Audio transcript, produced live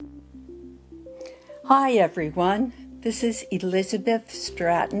Hi everyone, this is Elizabeth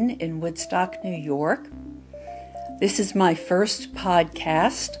Stratton in Woodstock, New York. This is my first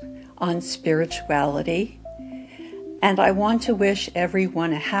podcast on spirituality, and I want to wish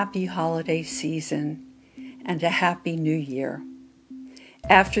everyone a happy holiday season and a happy new year.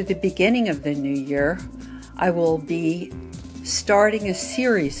 After the beginning of the new year, I will be starting a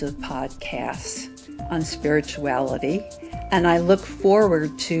series of podcasts on spirituality, and I look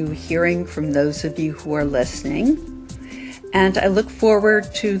forward to hearing from those of you who are listening. And I look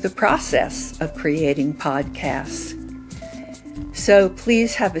forward to the process of creating podcasts. So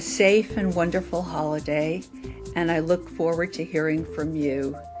please have a safe and wonderful holiday, and I look forward to hearing from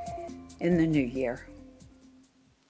you in the new year.